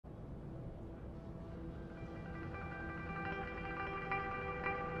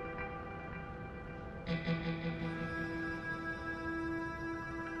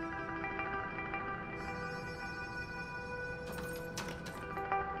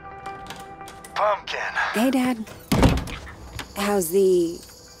pumpkin. Hey, Dad. How's the,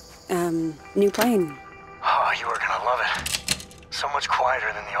 new plane? Oh, you are gonna love it. So much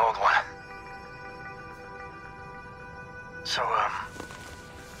quieter than the old one. So,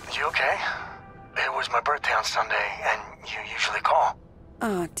 you okay? It was my birthday on Sunday, and you usually call.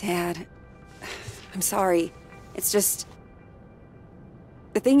 Oh, Dad. I'm sorry. It's just...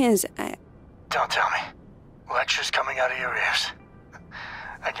 The thing is, Don't tell me. Lectures coming out of your ears.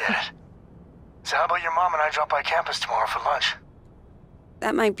 I get it. So how about your mom and I drop by campus tomorrow for lunch?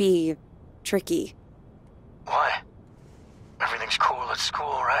 That might be... tricky. Why? Everything's cool at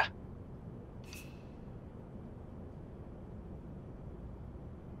school, right?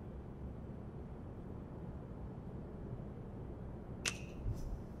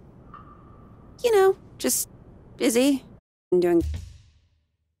 You know, just busy. And doing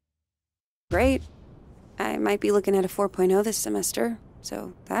great. I might be looking at a 4.0 this semester,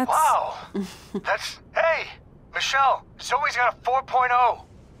 so that's... Wow! Hey! Michelle, Zoe's got a 4.0!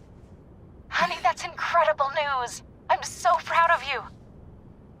 Honey, that's incredible news. I'm so proud of you.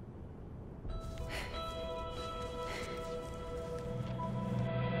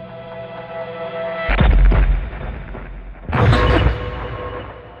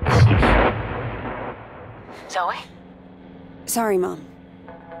 Zoe? Sorry, Mom.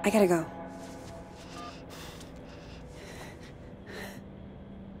 I gotta go.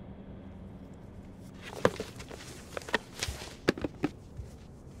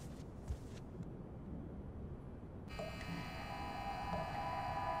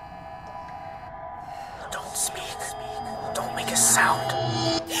 Don't speak. Don't make a sound.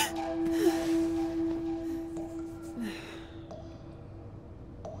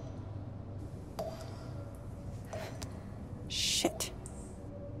 Shit.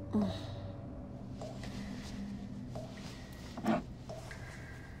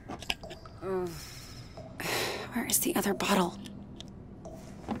 Where is the other bottle?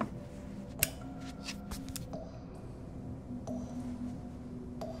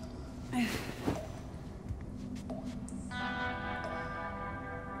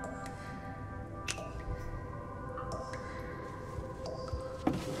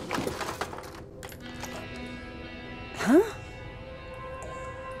 Huh?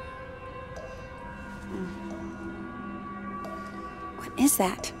 What is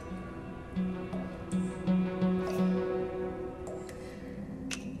that?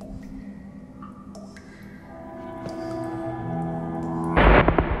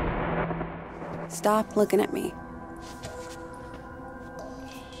 Stop looking at me.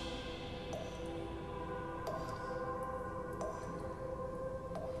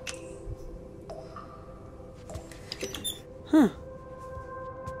 Huh.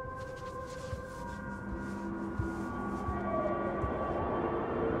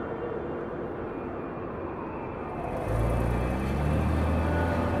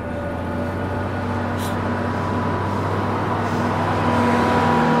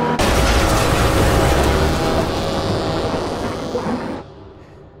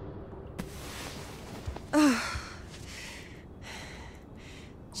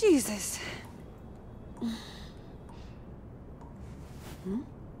 Jesus.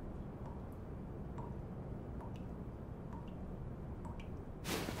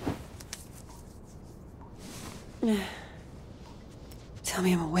 Tell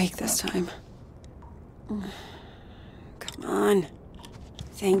me I'm awake this time. Come on.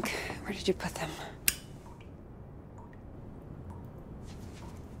 Think. Where did you put them?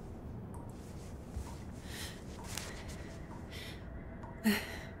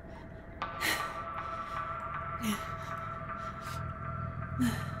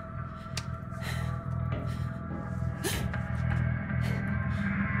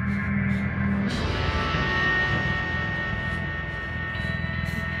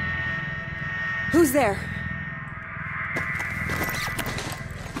 Who's there?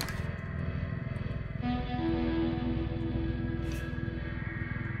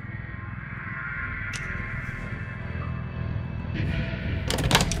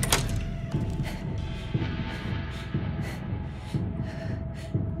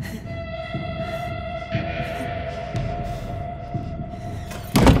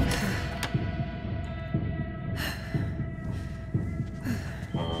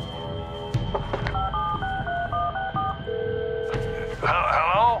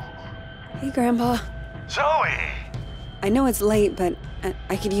 Hello? Hey, Grandpa. Zoe! I know it's late, but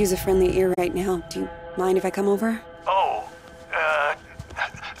I could use a friendly ear right now. Do you mind if I come over? Oh,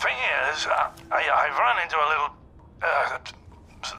 thing is, I've run into a little,